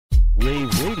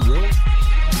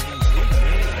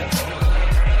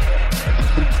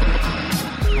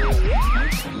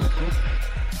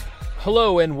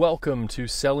Hello and welcome to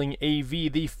Selling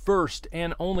AV, the first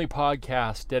and only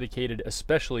podcast dedicated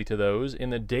especially to those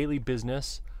in the daily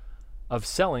business of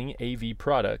selling AV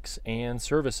products and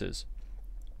services.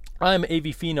 I'm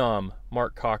AV Phenom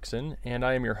Mark Coxon, and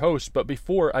I am your host. But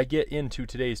before I get into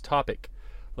today's topic,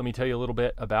 let me tell you a little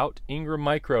bit about Ingram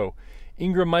Micro.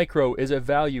 Ingram Micro is a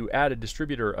value-added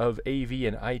distributor of AV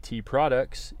and IT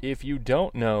products. If you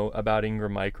don't know about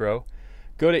Ingram Micro,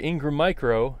 go to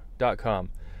ingrammicro.com.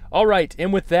 All right,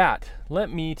 and with that,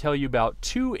 let me tell you about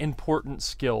two important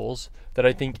skills that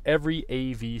I think every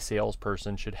AV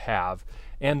salesperson should have.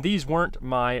 And these weren't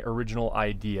my original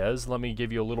ideas. Let me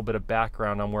give you a little bit of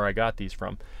background on where I got these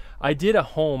from. I did a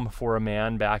home for a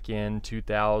man back in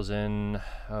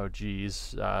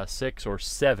 2006 or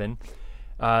 7.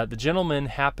 The gentleman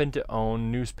happened to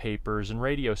own newspapers and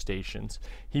radio stations.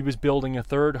 He was building a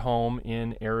third home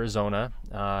in Arizona.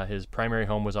 His primary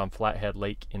home was on Flathead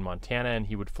Lake in Montana, and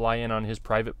he would fly in on his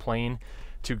private plane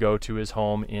to go to his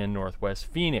home in Northwest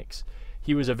Phoenix.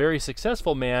 He was a very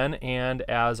successful man, and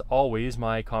as always,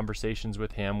 my conversations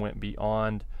with him went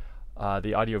beyond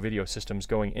the audio-video systems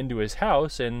going into his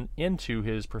house and into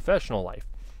his professional life.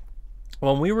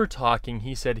 When we were talking,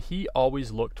 he said he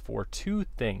always looked for two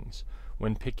things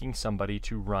when picking somebody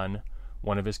to run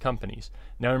one of his companies.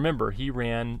 Now remember, he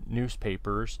ran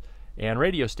newspapers and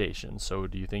radio stations. So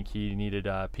do you think he needed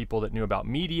people that knew about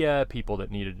media, people that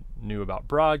knew about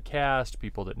broadcast,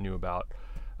 people that knew about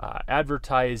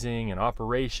advertising and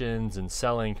operations and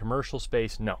selling commercial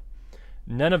space? No.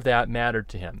 None of that mattered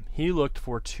to him. He looked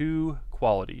for two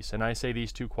qualities, and I say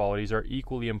these two qualities are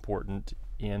equally important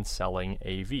in selling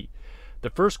AV. The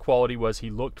first quality was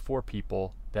he looked for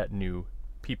people that knew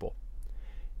people.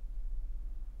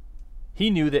 He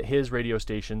knew that his radio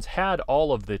stations had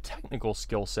all of the technical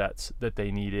skill sets that they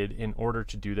needed in order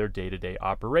to do their day-to-day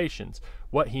operations.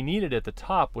 What he needed at the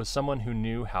top was someone who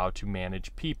knew how to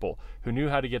manage people, who knew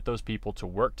how to get those people to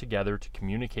work together, to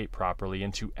communicate properly,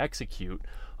 and to execute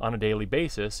on a daily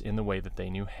basis in the way that they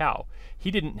knew how.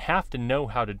 He didn't have to know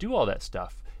how to do all that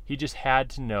stuff. He just had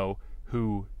to know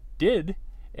who did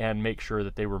and make sure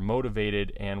that they were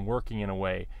motivated and working in a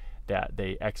way that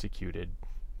they executed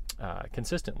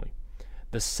consistently.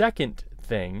 The second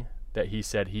thing that he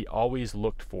said he always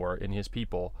looked for in his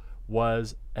people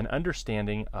was an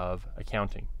understanding of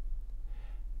accounting.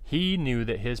 He knew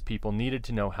that his people needed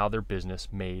to know how their business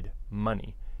made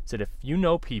money. He said, if you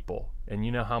know people and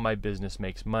you know how my business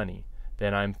makes money,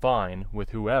 then I'm fine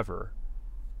with whoever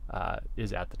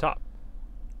is at the top.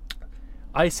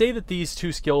 I say that these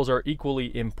two skills are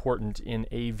equally important in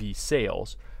AV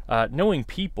sales. Knowing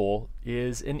people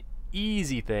is an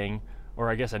easy thing, or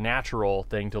I guess a natural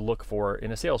thing to look for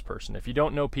in a salesperson. If you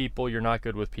don't know people, you're not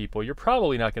good with people, you're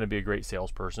probably not going to be a great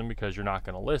salesperson because you're not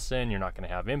going to listen, you're not going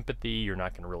to have empathy, you're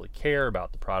not going to really care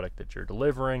about the product that you're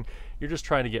delivering. You're just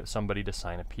trying to get somebody to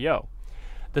sign a PO.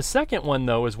 The second one,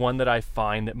 though, is one that I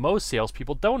find that most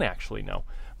salespeople don't actually know.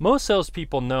 Most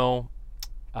salespeople know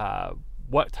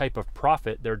what type of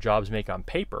profit their jobs make on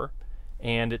paper,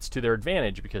 and it's to their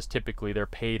advantage because typically they're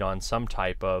paid on some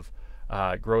type of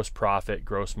gross profit,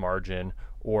 gross margin,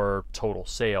 or total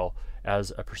sale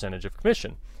as a percentage of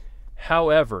commission.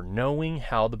 However, knowing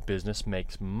how the business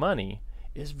makes money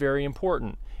is very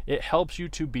important. It helps you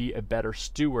to be a better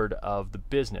steward of the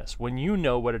business. When you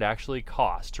know what it actually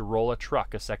costs to roll a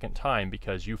truck a second time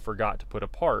because you forgot to put a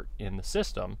part in the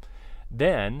system,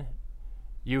 then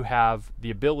you have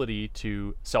the ability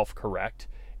to self-correct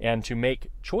and to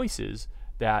make choices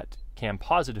that can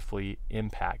positively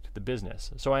impact the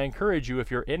business. So I encourage you, if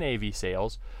you're in AV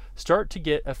sales, start to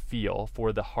get a feel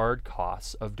for the hard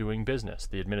costs of doing business,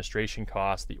 the administration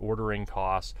costs, the ordering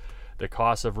costs, the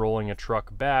cost of rolling a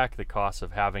truck back, the cost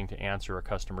of having to answer a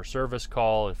customer service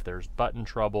call if there's button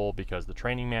trouble because the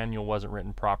training manual wasn't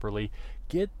written properly.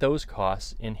 Get those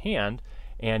costs in hand,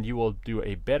 and you will do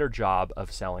a better job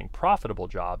of selling profitable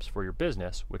jobs for your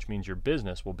business, which means your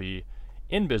business will be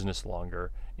in business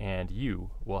longer and you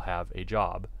will have a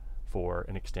job for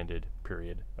an extended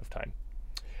period of time.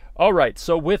 All right,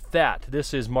 so with that,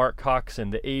 this is Mark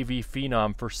Coxon, the AV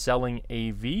Phenom for selling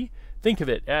AV. Think of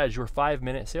it as your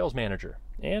 5-minute sales manager,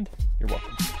 and you're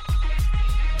welcome.